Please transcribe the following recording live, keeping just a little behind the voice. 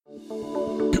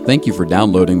Thank you for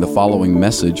downloading the following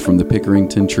message from the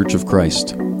Pickerington Church of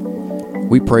Christ.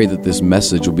 We pray that this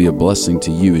message will be a blessing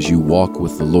to you as you walk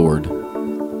with the Lord.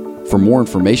 For more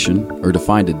information or to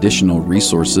find additional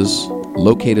resources,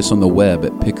 locate us on the web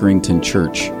at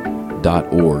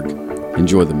pickeringtonchurch.org.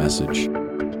 Enjoy the message.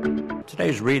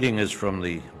 Today's reading is from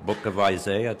the book of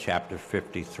Isaiah, chapter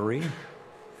 53,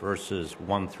 verses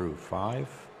 1 through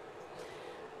 5.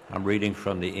 I'm reading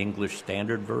from the English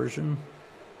Standard Version.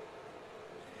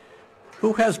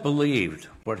 Who has believed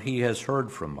what he has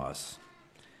heard from us,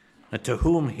 and to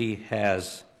whom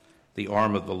has the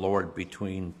arm of the Lord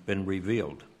been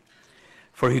revealed?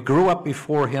 For he grew up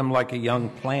before him like a young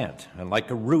plant, and like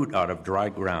a root out of dry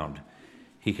ground.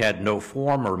 He had no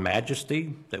form or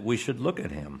majesty that we should look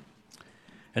at him,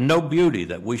 and no beauty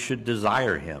that we should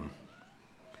desire him.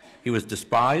 He was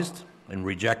despised and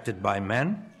rejected by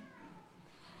men,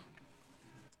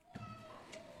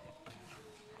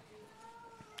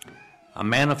 a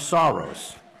man of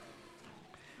sorrows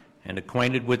and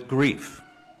acquainted with grief,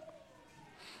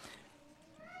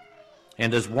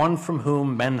 and as one from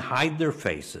whom men hide their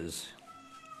faces.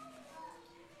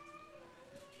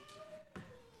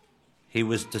 He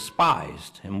was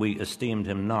despised, and we esteemed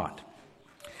him not.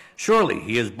 Surely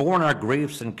he has borne our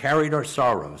griefs and carried our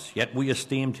sorrows, yet we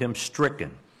esteemed him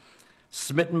stricken,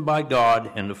 smitten by God,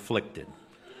 and afflicted.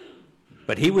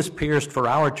 But he was pierced for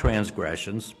our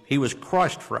transgressions, he was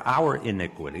crushed for our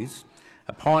iniquities.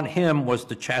 Upon him was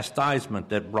the chastisement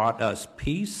that brought us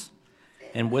peace,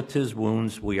 and with his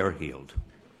wounds we are healed.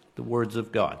 The words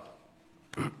of God.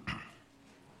 Good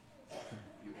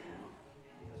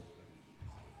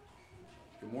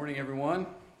morning, everyone.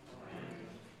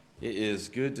 It is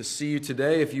good to see you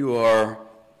today. If you are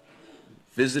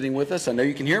visiting with us, I know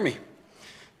you can hear me.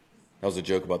 That was a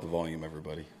joke about the volume,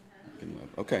 everybody.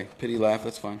 Okay, pity laugh,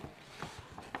 that's fine.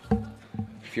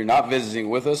 If you're not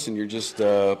visiting with us and you're just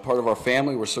part of our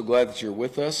family, we're so glad that you're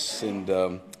with us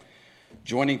and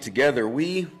joining together.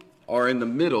 We are in the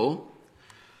middle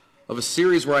of a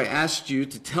series where I asked you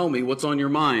to tell me what's on your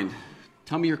mind.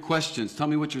 Tell me your questions. Tell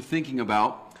me what you're thinking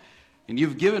about. And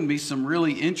you've given me some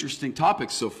really interesting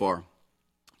topics so far.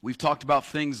 We've talked about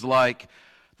things like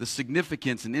the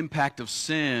significance and impact of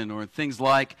sin, or things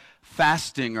like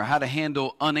fasting, or how to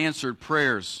handle unanswered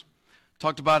prayers.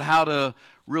 Talked about how to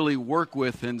really work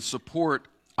with and support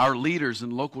our leaders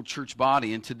in local church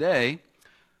body. And today,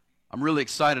 I'm really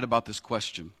excited about this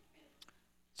question.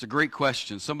 It's a great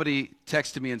question. Somebody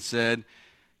texted me and said,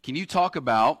 can you talk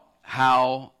about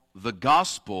how the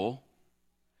gospel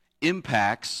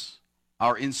impacts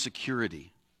our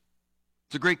insecurity?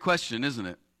 It's a great question, isn't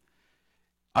it?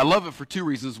 I love it for two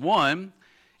reasons. One,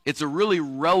 it's a really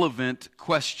relevant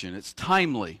question. It's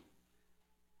timely.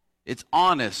 It's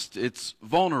honest. It's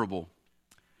vulnerable.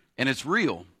 And it's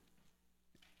real.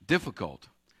 Difficult.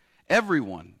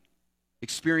 Everyone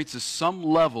experiences some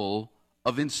level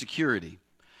of insecurity.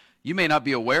 You may not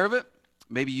be aware of it.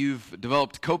 Maybe you've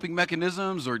developed coping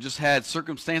mechanisms or just had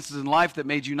circumstances in life that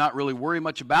made you not really worry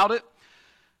much about it.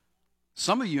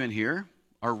 Some of you in here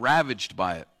are ravaged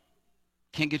by it.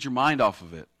 Can't get your mind off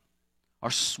of it,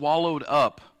 are swallowed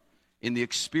up in the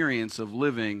experience of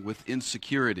living with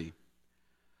insecurity.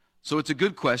 So it's a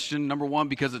good question, number one,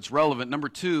 because it's relevant. Number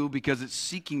two, because it's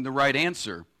seeking the right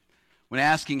answer. When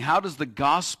asking, how does the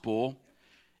gospel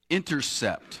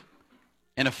intercept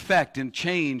and affect and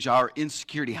change our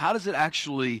insecurity? How does it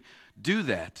actually do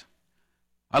that?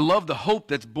 I love the hope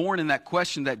that's born in that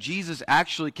question, that Jesus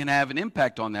actually can have an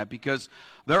impact on that, because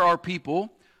there are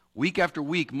people week after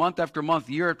week, month after month,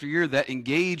 year after year that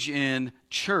engage in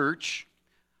church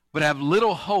but have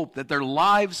little hope that their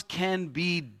lives can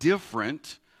be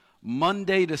different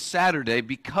Monday to Saturday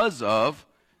because of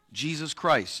Jesus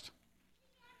Christ.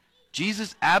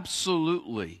 Jesus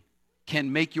absolutely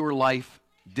can make your life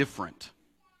different.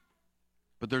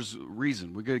 But there's a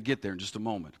reason. We're going to get there in just a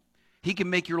moment. He can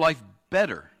make your life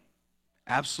better.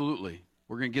 Absolutely.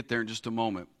 We're going to get there in just a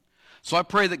moment. So I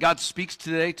pray that God speaks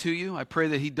today to you. I pray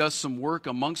that he does some work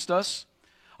amongst us.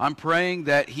 I'm praying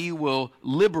that he will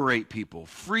liberate people,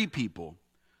 free people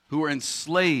who are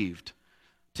enslaved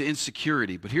to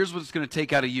insecurity. But here's what it's going to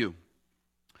take out of you.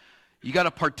 You got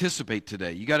to participate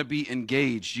today. You got to be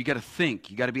engaged. You got to think.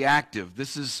 You got to be active.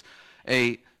 This is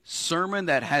a sermon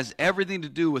that has everything to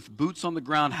do with boots on the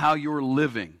ground, how you're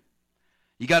living.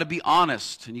 You got to be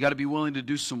honest, and you got to be willing to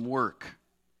do some work.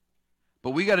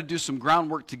 But we got to do some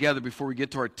groundwork together before we get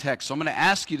to our text. So I'm going to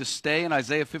ask you to stay in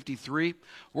Isaiah 53.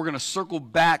 We're going to circle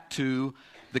back to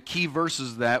the key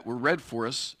verses that were read for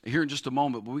us here in just a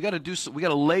moment, but we got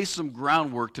to lay some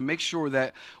groundwork to make sure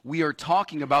that we are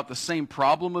talking about the same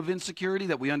problem of insecurity,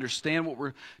 that we understand what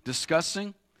we're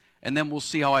discussing, and then we'll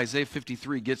see how Isaiah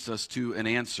 53 gets us to an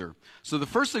answer. So the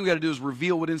first thing we got to do is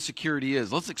reveal what insecurity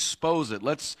is. Let's expose it.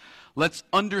 Let's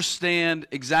understand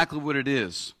exactly what it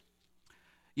is.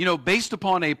 You know, based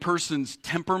upon a person's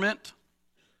temperament,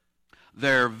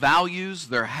 their values,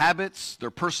 their habits, their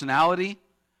personality,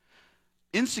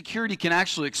 insecurity can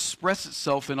actually express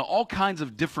itself in all kinds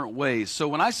of different ways. So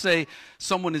when I say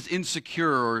someone is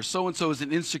insecure or so-and-so is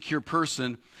an insecure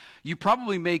person, you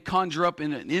probably may conjure up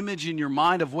an image in your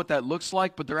mind of what that looks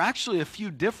like, but there are actually a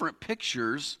few different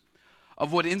pictures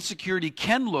of what insecurity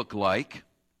can look like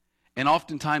and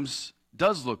oftentimes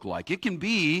does look like. It can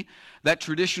be that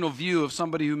traditional view of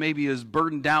somebody who maybe is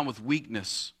burdened down with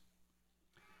weakness.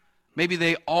 Maybe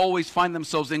they always find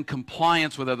themselves in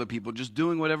compliance with other people, just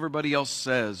doing what everybody else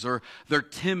says, or they're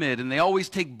timid and they always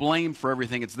take blame for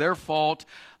everything. It's their fault,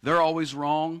 they're always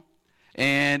wrong,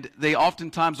 and they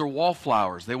oftentimes are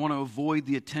wallflowers. They want to avoid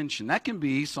the attention. That can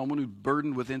be someone who's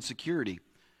burdened with insecurity.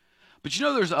 But you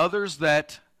know there's others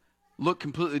that look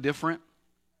completely different,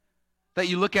 that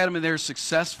you look at them and they're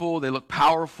successful, they look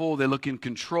powerful, they look in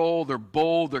control, they're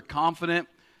bold, they're confident.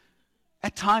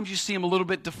 At times you see them a little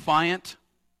bit defiant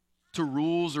to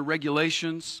rules or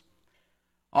regulations.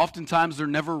 Oftentimes they're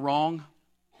never wrong.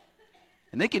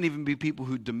 And they can even be people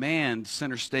who demand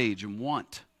center stage and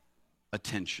want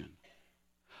attention.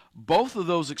 Both of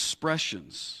those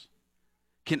expressions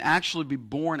can actually be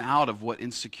born out of what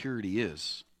insecurity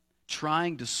is,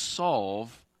 trying to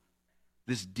solve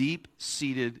this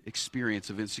deep-seated experience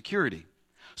of insecurity.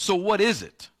 So what is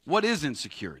it? What is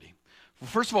insecurity? Well,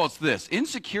 first of all, it's this.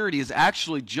 Insecurity is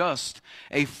actually just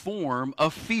a form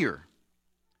of fear.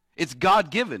 It's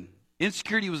God-given.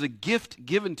 Insecurity was a gift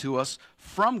given to us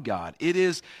from God. It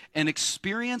is an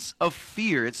experience of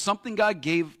fear. It's something God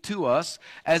gave to us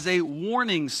as a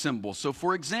warning symbol. So,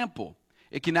 for example,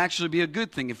 it can actually be a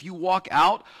good thing. If you walk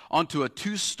out onto a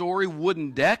 2-story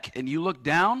wooden deck and you look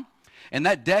down, and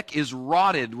that deck is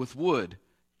rotted with wood,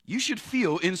 you should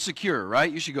feel insecure,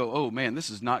 right? You should go, oh man, this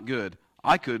is not good.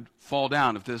 I could fall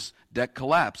down if this deck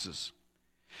collapses.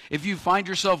 If you find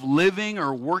yourself living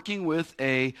or working with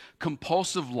a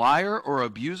compulsive liar or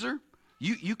abuser,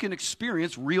 you can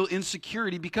experience real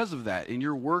insecurity because of that in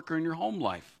your work or in your home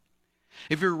life.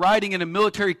 If you're riding in a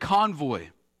military convoy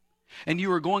and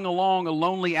you are going along a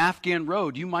lonely Afghan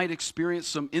road, you might experience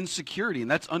some insecurity, and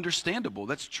that's understandable.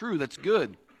 That's true. That's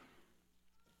good.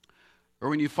 Or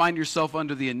when you find yourself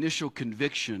under the initial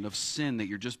conviction of sin that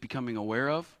you're just becoming aware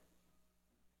of,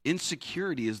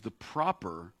 insecurity is the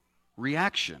proper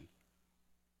reaction.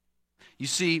 You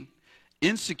see,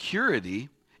 insecurity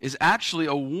is actually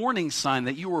a warning sign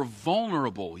that you are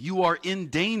vulnerable, you are in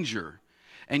danger,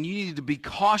 and you need to be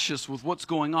cautious with what's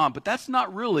going on. But that's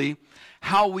not really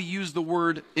how we use the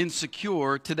word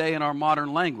insecure today in our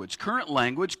modern language.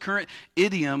 Current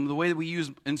idiom, the way that we use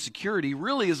insecurity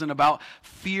really isn't about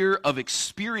fear of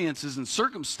experiences and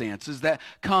circumstances that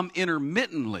come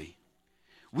intermittently.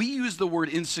 We use the word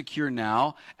insecure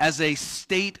now as a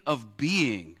state of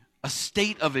being, a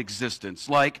state of existence,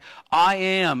 like I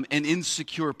am an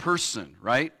insecure person,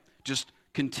 right? Just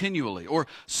continually. Or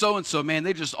so-and-so, man,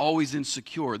 they're just always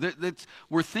insecure.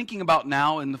 We're thinking about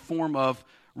now in the form of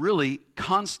really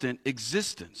constant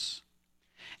existence.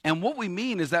 And what we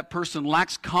mean is that person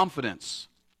lacks confidence.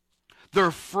 They're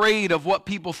afraid of what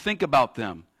people think about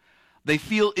them. They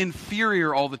feel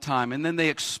inferior all the time, and then they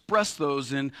express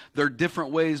those in their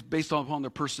different ways based upon their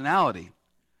personality.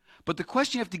 But the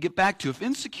question you have to get back to, if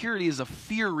insecurity is a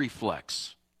fear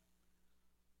reflex,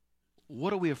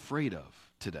 what are we afraid of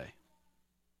today?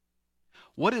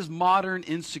 What is modern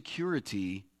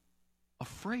insecurity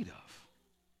afraid of?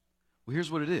 Well,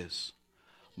 here's what it is.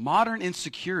 Modern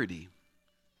insecurity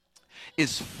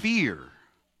is fear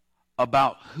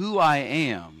about who I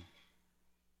am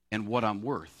and what I'm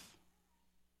worth.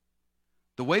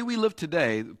 The way we live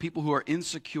today, people who are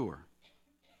insecure,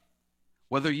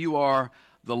 whether you are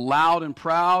the loud and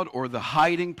proud or the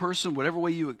hiding person, whatever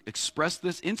way you express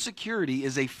this, insecurity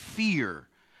is a fear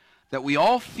that we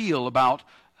all feel about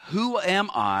who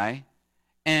am I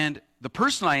and the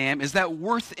person I am, is that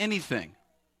worth anything?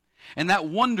 And that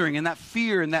wondering and that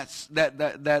fear and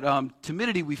that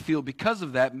timidity we feel because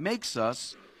of that makes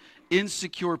us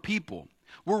insecure people.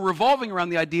 We're revolving around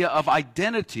the idea of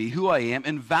identity, who I am,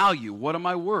 and value, what am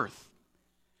I worth?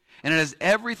 And it has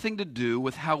everything to do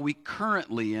with how we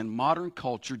currently in modern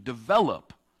culture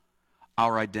develop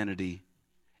our identity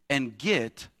and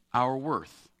get our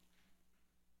worth.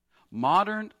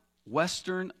 Modern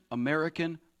Western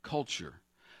American culture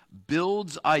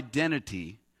builds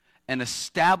identity and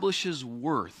establishes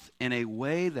worth in a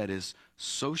way that is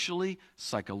socially,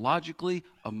 psychologically,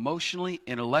 emotionally,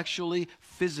 intellectually,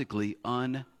 physically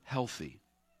unhealthy.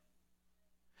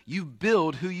 You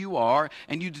build who you are,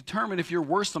 and you determine if you're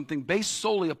worth something based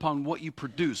solely upon what you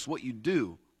produce, what you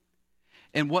do,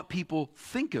 and what people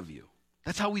think of you.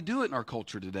 That's how we do it in our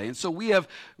culture today. And so we have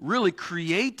really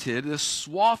created this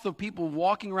swath of people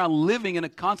walking around living in a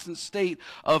constant state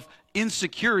of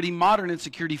insecurity, modern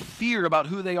insecurity, fear about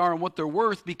who they are and what they're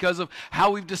worth because of how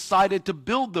we've decided to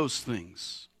build those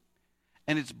things.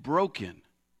 And it's broken.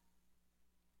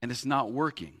 And it's not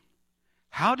working.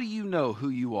 How do you know who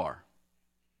you are?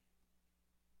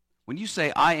 When you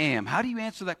say, I am, how do you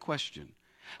answer that question?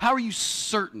 How are you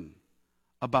certain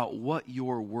about what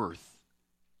you're worth?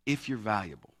 If you're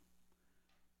valuable.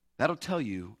 That'll tell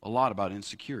you a lot about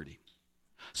insecurity.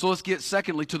 So let's get,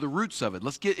 secondly, to the roots of it.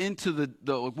 Let's get into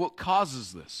the what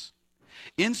causes this.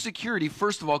 Insecurity,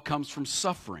 first of all, comes from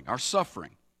suffering, our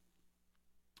suffering.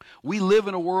 We live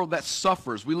in a world that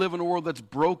suffers. We live in a world that's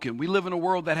broken. We live in a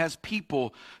world that has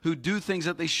people who do things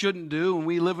that they shouldn't do. And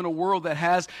we live in a world that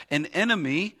has an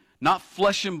enemy, not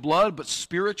flesh and blood, but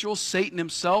spiritual, Satan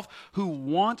himself, who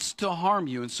wants to harm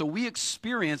you. And so we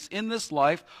experience in this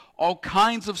life all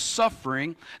kinds of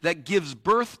suffering that gives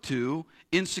birth to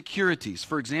insecurities.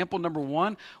 For example, number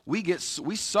one, we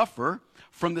suffer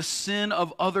from the sin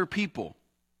of other people.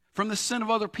 From the sin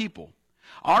of other people.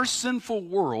 Our sinful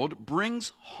world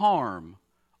brings harm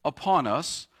upon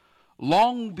us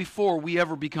long before we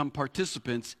ever become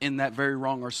participants in that very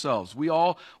wrong ourselves. We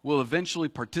all will eventually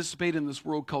participate in this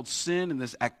world called sin, in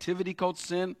this activity called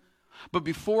sin. But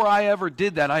before I ever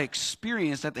did that, I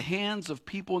experienced at the hands of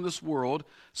people in this world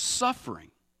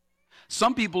suffering.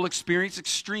 Some people experience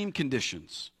extreme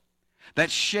conditions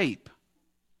that shape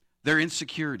their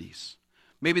insecurities.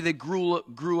 Maybe they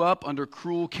grew up under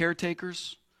cruel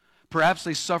caretakers. Perhaps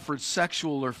they suffered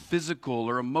sexual or physical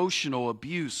or emotional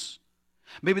abuse.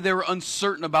 Maybe they were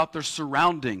uncertain about their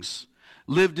surroundings,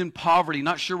 lived in poverty,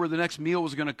 not sure where the next meal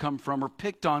was going to come from, or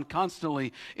picked on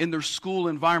constantly in their school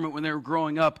environment when they were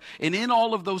growing up. And in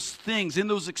all of those things, in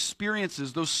those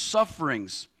experiences, those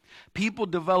sufferings, people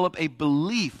develop a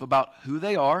belief about who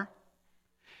they are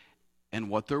and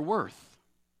what they're worth.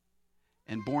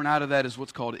 And born out of that is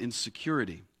what's called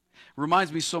insecurity. It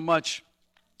reminds me so much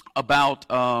about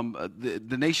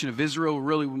the nation of Israel,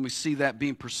 really, when we see that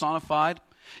being personified.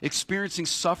 Experiencing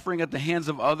suffering at the hands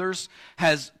of others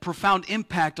has profound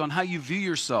impact on how you view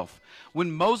yourself. When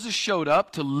Moses showed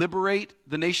up to liberate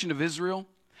the nation of Israel,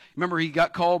 remember he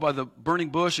got called by the burning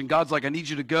bush and God's like, I need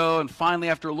you to go. And finally,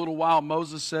 after a little while,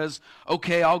 Moses says,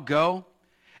 okay, I'll go.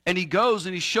 And he goes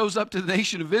and he shows up to the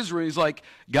nation of Israel. He's like,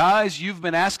 guys, you've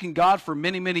been asking God for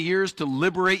many, many years to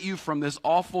liberate you from this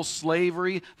awful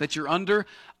slavery that you're under.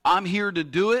 I'm here to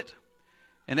do it.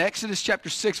 And Exodus chapter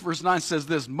 6 verse 9 says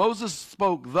this, Moses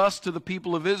spoke thus to the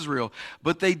people of Israel,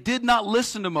 but they did not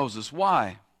listen to Moses.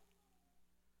 Why?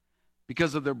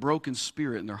 Because of their broken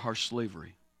spirit and their harsh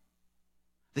slavery.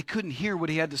 They couldn't hear what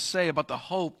he had to say about the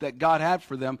hope that God had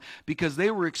for them because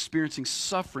they were experiencing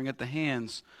suffering at the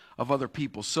hands of other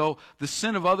people. So the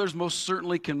sin of others most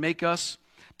certainly can make us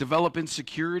develop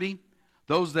insecurity,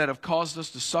 those that have caused us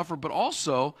to suffer, but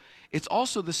also, it's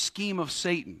also the scheme of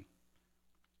Satan.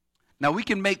 Now, we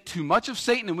can make too much of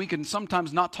Satan, and we can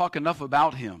sometimes not talk enough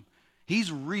about him.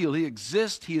 He's real. He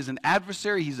exists. He is an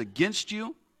adversary. He's against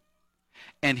you.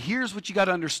 And here's what you got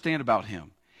to understand about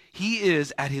him. He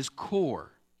is, at his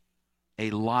core, a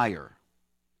liar.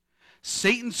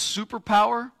 Satan's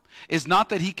superpower is not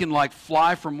that he can like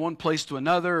fly from one place to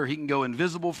another or he can go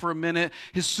invisible for a minute.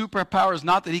 His superpower is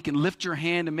not that he can lift your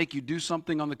hand and make you do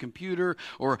something on the computer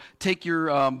or take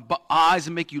your eyes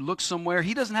and make you look somewhere.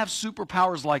 He doesn't have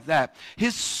superpowers like that.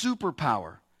 His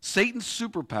superpower, Satan's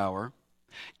superpower,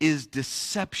 is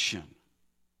deception.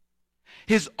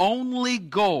 His only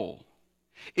goal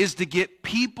is to get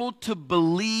people to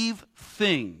believe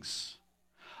things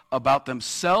about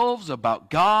themselves, about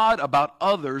God, about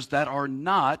others that are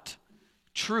not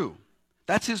true.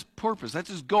 That's his purpose. That's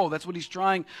his goal. That's what he's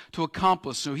trying to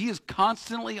accomplish. So he is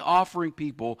constantly offering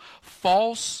people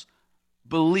false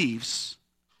beliefs,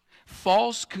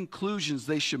 false conclusions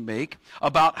they should make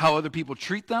about how other people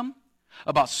treat them,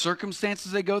 about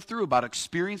circumstances they go through, about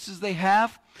experiences they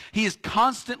have. He is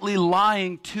constantly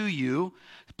lying to you,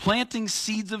 planting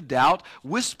seeds of doubt,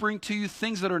 whispering to you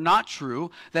things that are not true,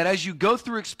 that as you go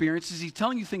through experiences, he's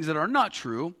telling you things that are not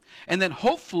true, and then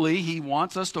hopefully he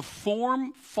wants us to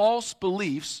form false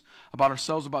beliefs about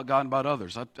ourselves, about God, and about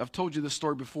others. I've told you this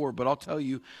story before, but I'll tell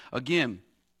you again.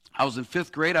 I was in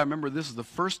 5th grade. I remember this is the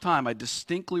first time I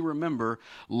distinctly remember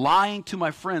lying to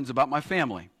my friends about my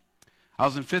family. I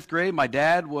was in 5th grade. My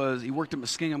dad he worked at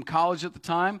Muskingum College at the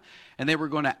time, and they were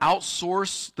going to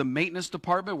outsource the maintenance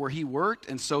department where he worked,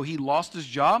 and so he lost his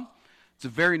job. It's a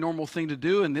very normal thing to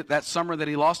do, and that summer that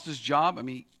he lost his job,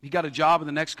 he got a job in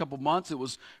the next couple months. It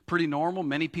was pretty normal.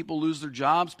 Many people lose their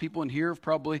jobs. People in here have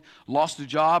probably lost a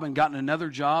job and gotten another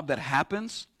job. That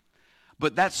happens.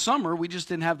 But that summer, we just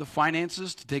didn't have the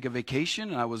finances to take a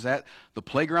vacation, and I was at the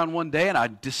playground one day, and I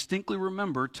distinctly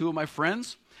remember 2 of my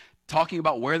friends talking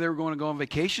about where they were going to go on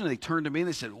vacation, and they turned to me and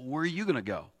they said, "Where are you going to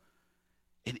go?"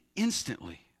 And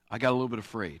instantly, I got a little bit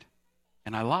afraid,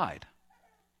 and I lied.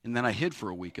 And then I hid for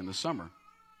a week in the summer.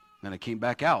 Then I came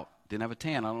back out, didn't have a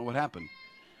tan, I don't know what happened.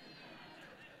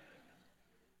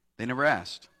 They never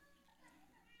asked.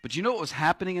 But you know what was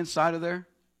happening inside of there?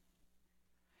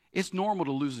 It's normal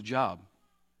to lose a job.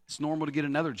 It's normal to get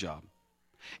another job.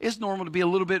 It's normal to be a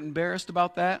little bit embarrassed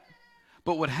about that.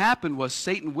 But what happened was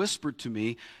Satan whispered to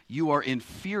me, "You are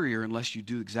inferior unless you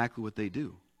do exactly what they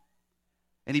do."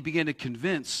 And he began to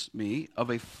convince me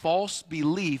of a false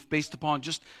belief based upon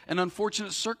just an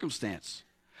unfortunate circumstance.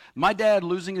 My dad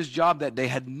losing his job that day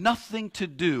had nothing to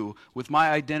do with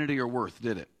my identity or worth,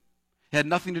 did it? It had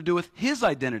nothing to do with his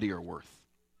identity or worth.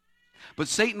 But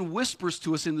Satan whispers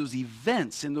to us in those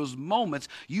events, in those moments,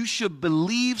 you should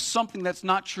believe something that's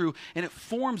not true, and it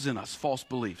forms in us false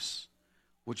beliefs,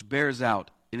 which bears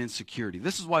out in insecurity.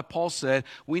 This is why Paul said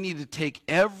we need to take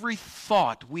every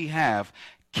thought we have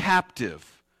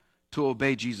captive to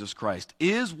obey Jesus Christ.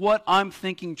 Is what I'm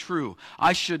thinking true?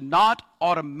 I should not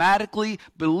automatically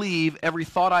believe every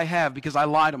thought I have because I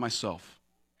lie to myself.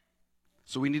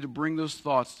 So we need to bring those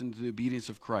thoughts into the obedience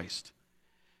of Christ.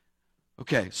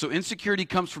 Okay, so insecurity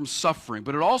comes from suffering,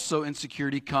 but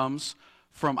insecurity comes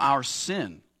from our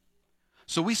sin.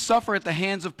 So we suffer at the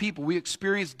hands of people. We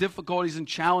experience difficulties and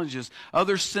challenges.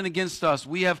 Others sin against us.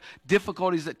 We have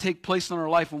difficulties that take place in our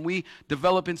life, and we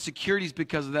develop insecurities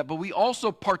because of that. But we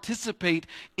also participate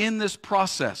in this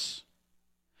process.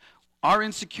 Our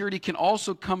insecurity can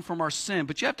also come from our sin.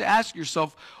 But you have to ask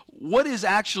yourself, what is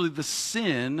actually the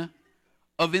sin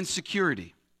of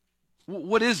insecurity?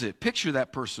 What is it? Picture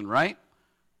that person, right?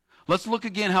 Let's look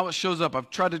again how it shows up. I've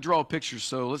tried to draw a picture,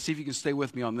 so let's see if you can stay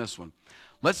with me on this one.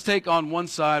 Let's take on one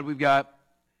side, we've got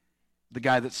the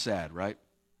guy that's sad, right?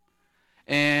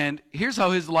 And here's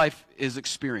how his life is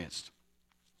experienced.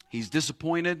 He's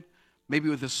disappointed, maybe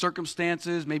with his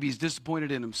circumstances, maybe he's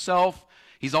disappointed in himself.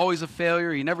 He's always a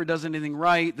failure, he never does anything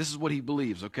right. This is what he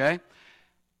believes, okay?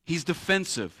 He's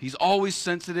defensive. He's always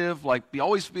sensitive. He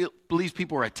always believes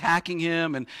people are attacking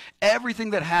him, and everything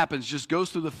that happens just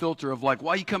goes through the filter of why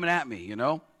are you coming at me, you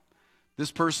know?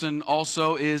 This person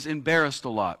also is embarrassed a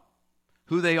lot.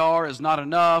 Who they are is not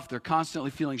enough. They're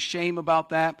constantly feeling shame about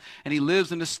that, and he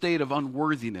lives in a state of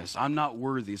unworthiness. I'm not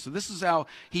worthy. So this is how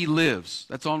he lives.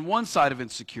 That's on one side of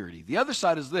insecurity. The other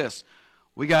side is this.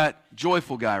 We got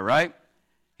joyful guy, right?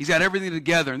 He's got everything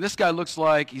together, and this guy looks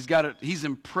like he's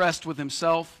impressed with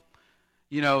himself.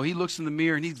 You know, he looks in the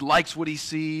mirror and he likes what he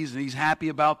sees and he's happy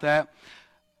about that.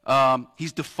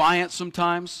 He's defiant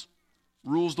sometimes.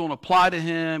 Rules don't apply to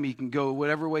him. He can go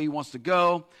whatever way he wants to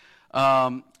go.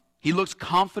 He looks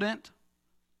confident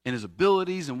in his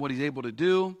abilities and what he's able to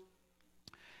do.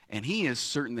 And he is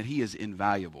certain that he is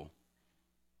invaluable.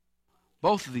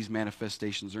 Both of these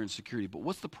manifestations are insecurity. But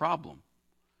what's the problem?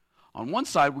 On one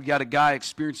side, we got a guy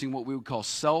experiencing what we would call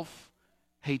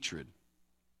self-hatred.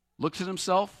 Looks at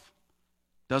himself,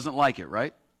 doesn't like it,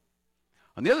 right?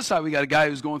 On the other side, we got a guy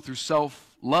who's going through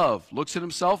self-love. Looks at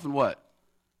himself and what?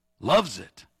 Loves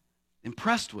it.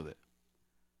 Impressed with it.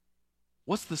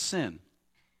 What's the sin?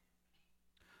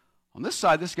 On this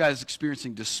side, this guy is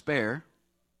experiencing despair.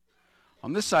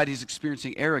 On this side, he's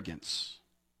experiencing arrogance.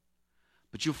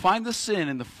 But you'll find the sin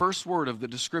in the first word of the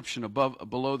description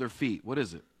below their feet. What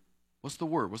is it? What's the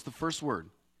word? What's the first word?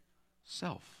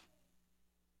 Self.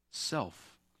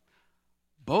 Self.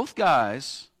 Both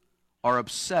guys are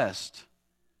obsessed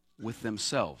with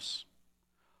themselves.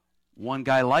 One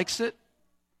guy likes it,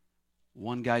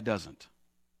 one guy doesn't.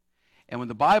 And when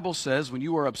the Bible says when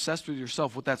you are obsessed with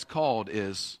yourself, what that's called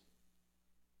is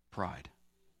pride.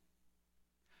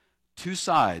 Two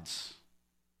sides,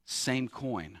 same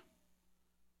coin.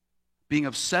 Being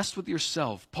obsessed with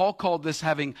yourself. Paul called this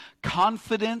having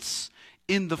confidence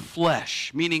in the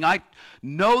flesh, meaning I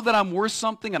know that I'm worth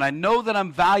something and I know that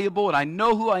I'm valuable and I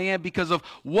know who I am because of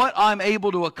what I'm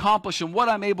able to accomplish and what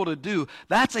I'm able to do.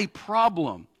 That's a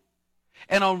problem.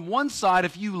 And on one side,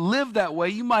 if you live that way,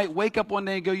 you might wake up one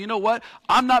day and go, you know what?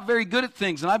 I'm not very good at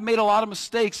things, and I've made a lot of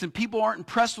mistakes, and people aren't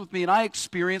impressed with me, and I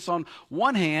experience, on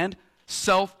one hand,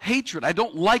 self-hatred. I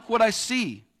don't like what I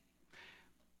see.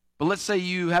 But let's say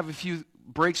you have a few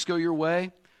breaks go your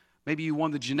way. Maybe you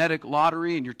won the genetic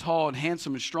lottery, and you're tall and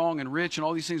handsome and strong and rich, and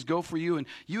all these things go for you, and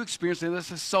you experience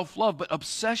this as self-love. But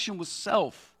obsession with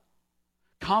self,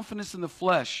 confidence in the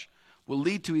flesh, will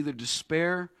lead to either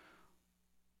despair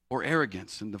or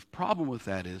arrogance. And the problem with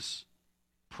that is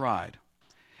pride.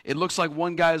 It looks like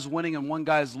one guy is winning and one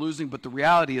guy is losing, but the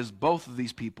reality is both of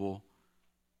these people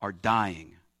are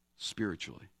dying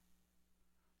spiritually.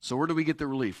 So where do we get the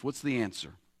relief? What's the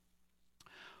answer?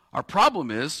 Our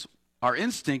problem is, our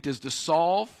instinct is to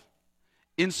solve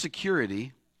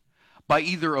insecurity by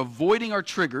either avoiding our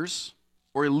triggers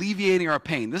or alleviating our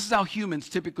pain. This is how humans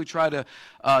typically try to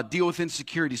deal with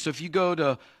insecurity. So if you go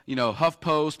to,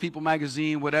 HuffPost, People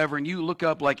Magazine, whatever, and you look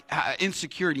up like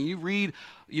insecurity, and you read,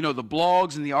 the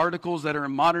blogs and the articles that are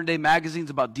in modern day magazines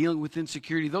about dealing with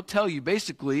insecurity, they'll tell you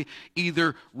basically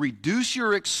either reduce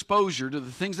your exposure to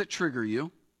the things that trigger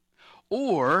you,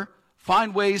 or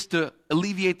find ways to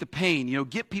alleviate the pain.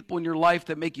 Get people in your life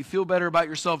that make you feel better about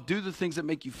yourself. Do the things that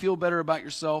make you feel better about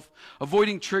yourself.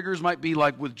 Avoiding triggers might be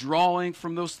like withdrawing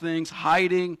from those things,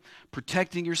 hiding,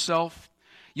 protecting yourself.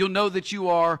 You'll know that you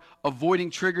are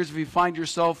avoiding triggers if you find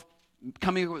yourself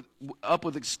coming up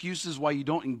with excuses why you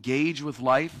don't engage with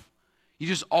life. You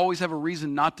just always have a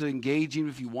reason not to engage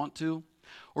even if you want to.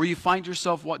 Or you find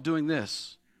yourself doing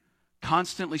this,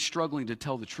 constantly struggling to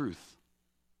tell the truth.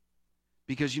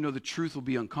 Because the truth will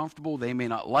be uncomfortable, they may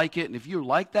not like it, and if you're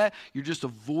like that, you're just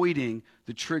avoiding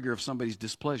the trigger of somebody's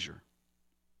displeasure.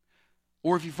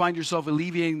 Or if you find yourself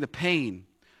alleviating the pain,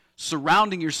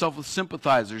 surrounding yourself with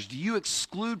sympathizers, do you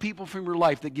exclude people from your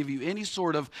life that give you any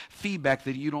sort of feedback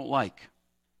that you don't like?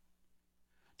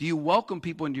 Do you welcome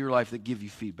people into your life that give you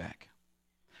feedback?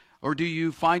 Or do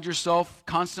you find yourself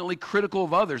constantly critical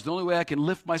of others? The only way I can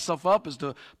lift myself up is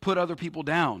to put other people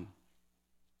down.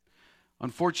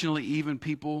 Unfortunately, even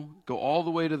people go all the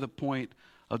way to the point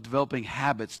of developing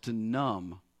habits to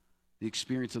numb the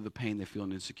experience of the pain they feel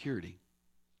in insecurity.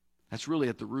 That's really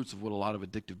at the roots of what a lot of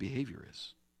addictive behavior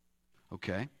is.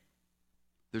 Okay?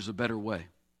 There's a better way.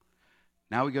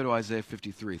 Now we go to Isaiah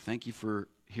 53. Thank you for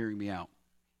hearing me out.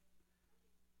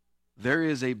 There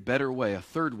is a better way, a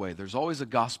third way. There's always a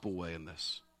gospel way in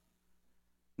this.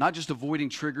 Not just avoiding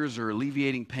triggers or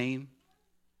alleviating pain,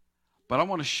 but I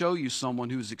want to show you someone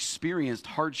who's experienced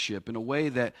hardship in a way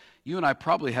that you and I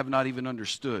probably have not even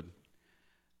understood.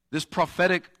 This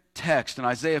prophetic text in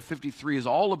Isaiah 53 is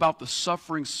all about the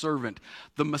suffering servant,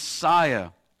 the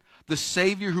Messiah, the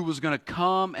Savior who was going to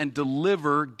come and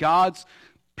deliver God's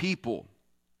people.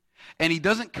 And he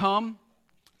doesn't come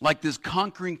like this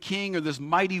conquering king or this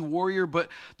mighty warrior, but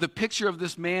the picture of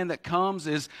this man that comes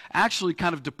is actually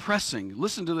kind of depressing.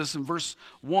 Listen to this in verse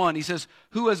 1. He says,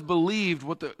 "Who has believed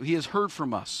what he has heard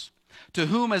from us? To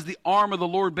whom has the arm of the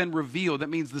Lord been revealed?" That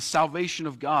means the salvation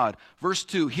of God. Verse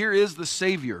 2, "Here is the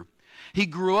Savior. He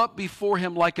grew up before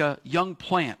him like a young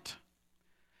plant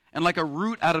and like a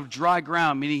root out of dry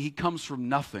ground," meaning he comes from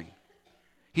nothing.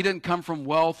 He didn't come from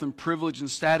wealth and privilege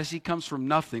and status. He comes from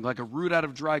nothing, like a root out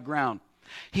of dry ground.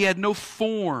 He had no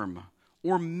form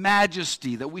or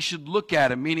majesty that we should look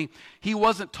at him, meaning he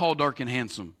wasn't tall, dark, and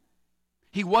handsome.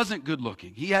 He wasn't good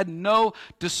looking. He had no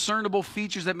discernible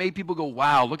features that made people go,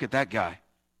 "Wow, look at that guy."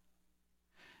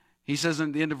 He says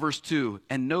in the end of verse 2,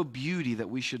 "And no beauty that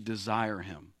we should desire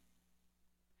him.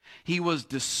 He was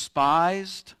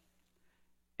despised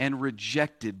and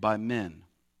rejected by men."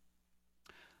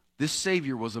 This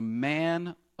Savior was a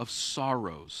man of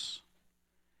sorrows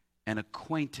and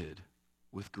acquainted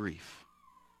with grief.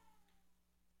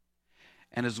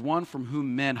 And as one from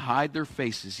whom men hide their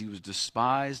faces, he was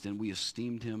despised, and we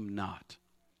esteemed him not.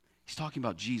 He's talking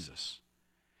about Jesus.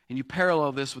 And you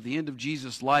parallel this with the end of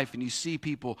Jesus' life, and you see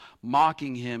people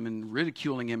mocking him and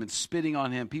ridiculing him and spitting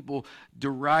on him, people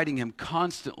deriding him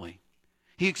constantly.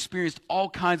 He experienced all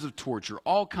kinds of torture,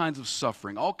 all kinds of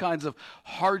suffering, all kinds of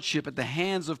hardship at the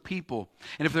hands of people.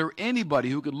 And if there were anybody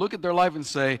who could look at their life and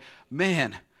say,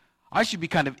 "Man, I should be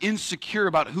kind of insecure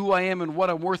about who I am and what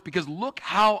I'm worth because look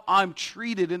how I'm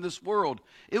treated in this world,"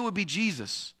 it would be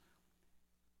Jesus.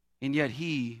 And yet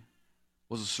he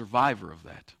was a survivor of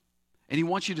that. And he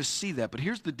wants you to see that. But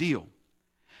here's the deal.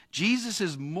 Jesus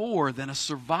is more than a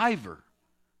survivor.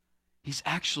 He's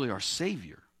actually our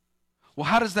Savior. Well,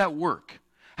 how does that work?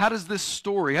 How does this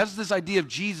story, how does this idea of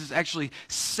Jesus actually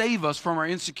save us from our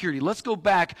insecurity? Let's go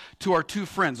back to our two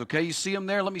friends, okay? You see them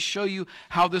there? Let me show you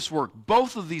how this worked.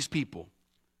 Both of these people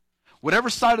whatever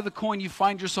side of the coin you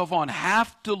find yourself on,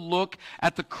 have to look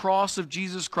at the cross of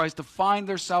Jesus Christ to find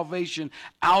their salvation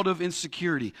out of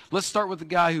insecurity. Let's start with the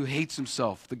guy who hates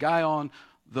himself, the guy on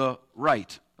the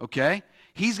right, okay?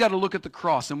 He's got to look at the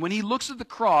cross. And when he looks at the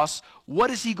cross, what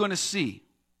is he going to see?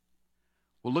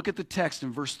 Well, look at the text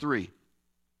in verse 3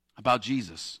 about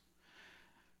Jesus.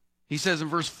 He says in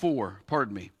verse 4,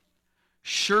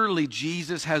 surely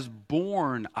Jesus has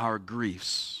borne our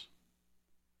griefs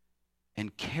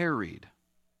and carried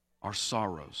our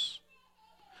sorrows.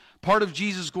 Part of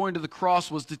Jesus going to the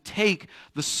cross was to take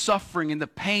the suffering and the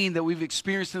pain that we've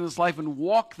experienced in this life and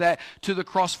walk that to the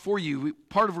cross for you.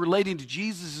 Part of relating to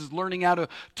Jesus is learning how to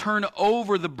turn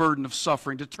over the burden of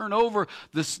suffering, to turn over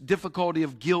this difficulty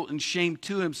of guilt and shame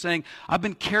to him, saying, I've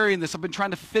been carrying this, I've been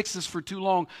trying to fix this for too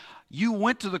long. You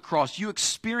went to the cross, you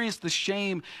experienced the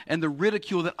shame and the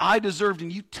ridicule that I deserved,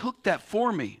 and you took that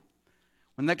for me.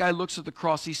 When that guy looks at the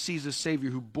cross, he sees a Savior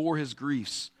who bore his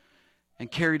griefs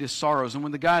and carried his sorrows. And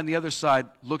when the guy on the other side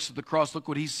looks at the cross, look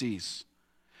what he sees.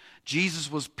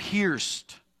 Jesus was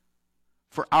pierced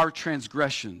for our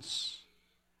transgressions,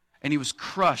 and he was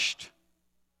crushed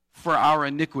for our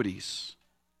iniquities.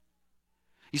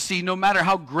 You see, no matter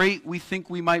how great we think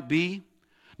we might be,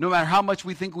 no matter how much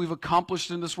we think we've accomplished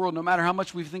in this world, no matter how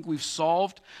much we think we've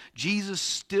solved, Jesus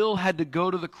still had to go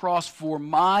to the cross for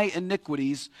my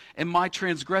iniquities and my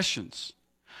transgressions.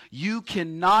 You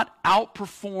cannot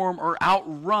outperform or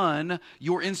outrun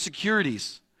your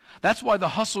insecurities. That's why the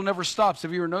hustle never stops.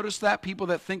 Have you ever noticed that? People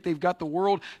that think they've got the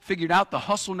world figured out, the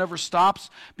hustle never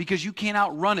stops because you can't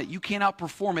outrun it. You can't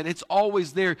outperform it. It's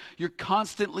always there. You're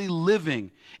constantly living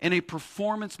in a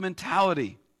performance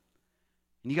mentality.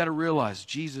 And you got to realize,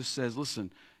 Jesus says,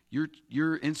 listen, your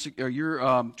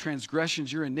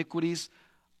transgressions, your iniquities,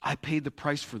 I paid the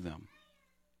price for them.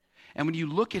 And when you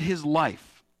look at his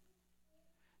life,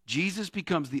 Jesus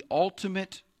becomes the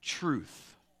ultimate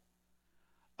truth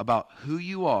about who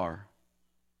you are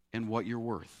and what you're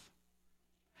worth.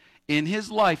 In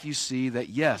his life, you see that,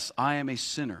 yes, I am a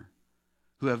sinner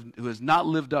who has not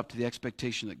lived up to the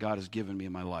expectation that God has given me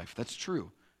in my life. That's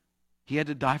true. He had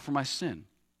to die for my sin.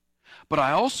 But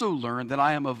I also learned that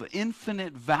I am of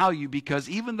infinite value because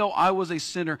even though I was a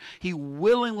sinner, he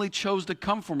willingly chose to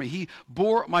come for me. He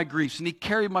bore my griefs and he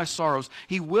carried my sorrows.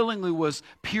 He willingly was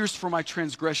pierced for my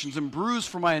transgressions and bruised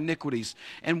for my iniquities.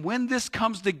 And when this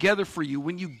comes together for you,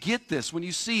 when you get this, when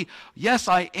you see, yes,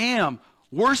 I am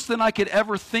worse than I could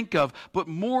ever think of, but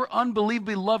more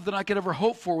unbelievably loved than I could ever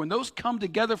hope for, when those come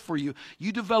together for you,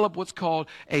 you develop what's called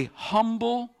a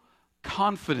humble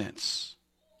confidence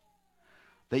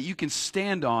that you can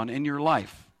stand on in your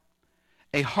life.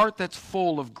 A heart that's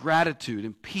full of gratitude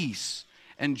and peace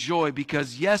and joy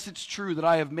because, yes, it's true that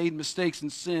I have made mistakes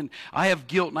and sinned. I have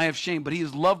guilt and I have shame, but he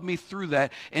has loved me through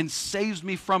that and saves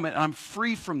me from it, and I'm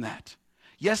free from that.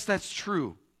 Yes, that's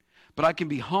true, but I can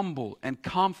be humble and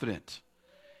confident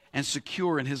and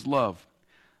secure in his love.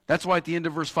 That's why at the end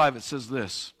of verse 5 it says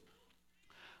this,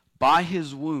 by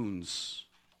his wounds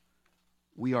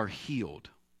we are healed.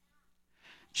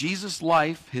 Jesus'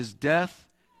 life, his death,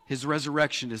 his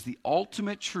resurrection is the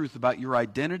ultimate truth about your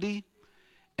identity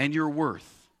and your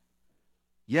worth.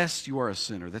 Yes, you are a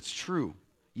sinner. That's true.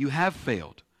 You have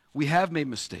failed. We have made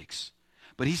mistakes.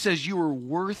 But he says you are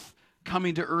worth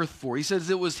coming to earth for. He says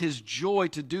it was his joy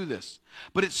to do this.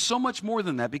 But it's so much more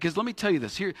than that, because let me tell you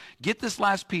this. Here, get this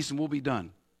last piece and we'll be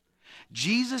done.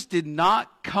 Jesus did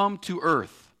not come to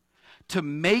earth to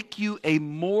make you a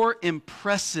more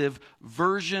impressive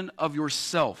version of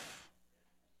yourself.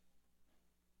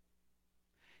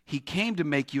 He came to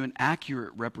make you an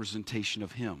accurate representation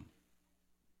of him.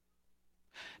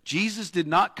 Jesus did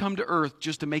not come to earth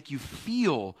just to make you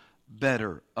feel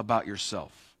better about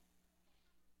yourself.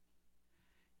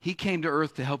 He came to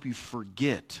earth to help you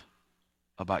forget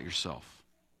about yourself.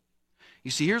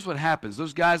 You see, here's what happens.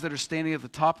 Those guys that are standing at the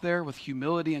top there with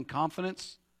humility and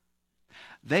confidence,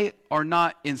 they are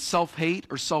not in self-hate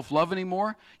or self-love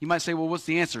anymore. You might say, well, what's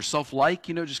the answer? Self-like,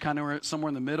 just kind of somewhere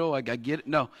in the middle. I get it.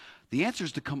 No, the answer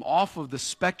is to come off of the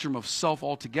spectrum of self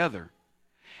altogether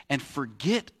and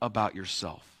forget about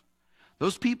yourself.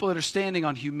 Those people that are standing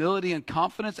on humility and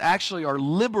confidence actually are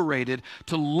liberated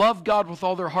to love God with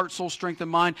all their heart, soul, strength, and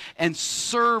mind and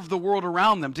serve the world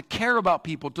around them, to care about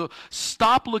people, to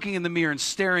stop looking in the mirror and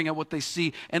staring at what they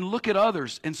see and look at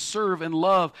others and serve and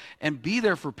love and be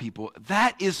there for people.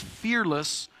 That is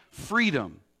fearless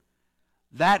freedom.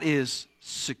 That is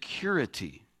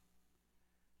security.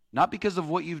 Not because of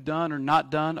what you've done or not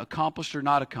done, accomplished or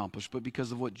not accomplished, but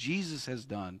because of what Jesus has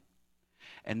done.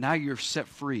 And now you're set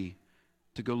free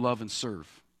to go love and serve.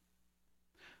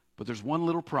 But there's one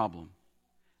little problem.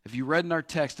 If you read in our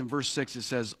text in verse 6, it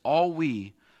says, all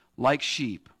we, like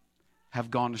sheep,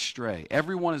 have gone astray.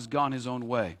 Everyone has gone his own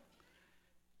way.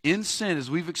 In sin,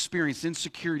 as we've experienced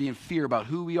insecurity and fear about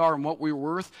who we are and what we're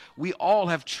worth, we all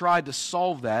have tried to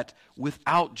solve that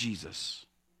without Jesus.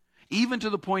 Even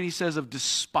to the point, he says, of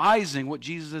despising what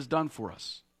Jesus has done for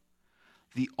us.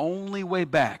 The only way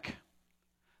back,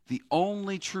 the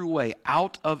only true way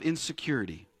out of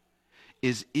insecurity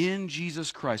is in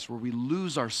Jesus Christ, where we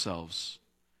lose ourselves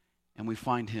and we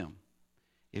find him.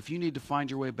 If you need to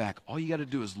find your way back, all you got to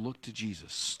do is look to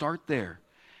Jesus. Start there.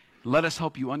 Let us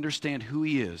help you understand who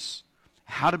he is,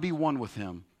 how to be one with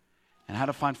him, and how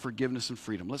to find forgiveness and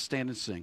freedom. Let's stand and sing.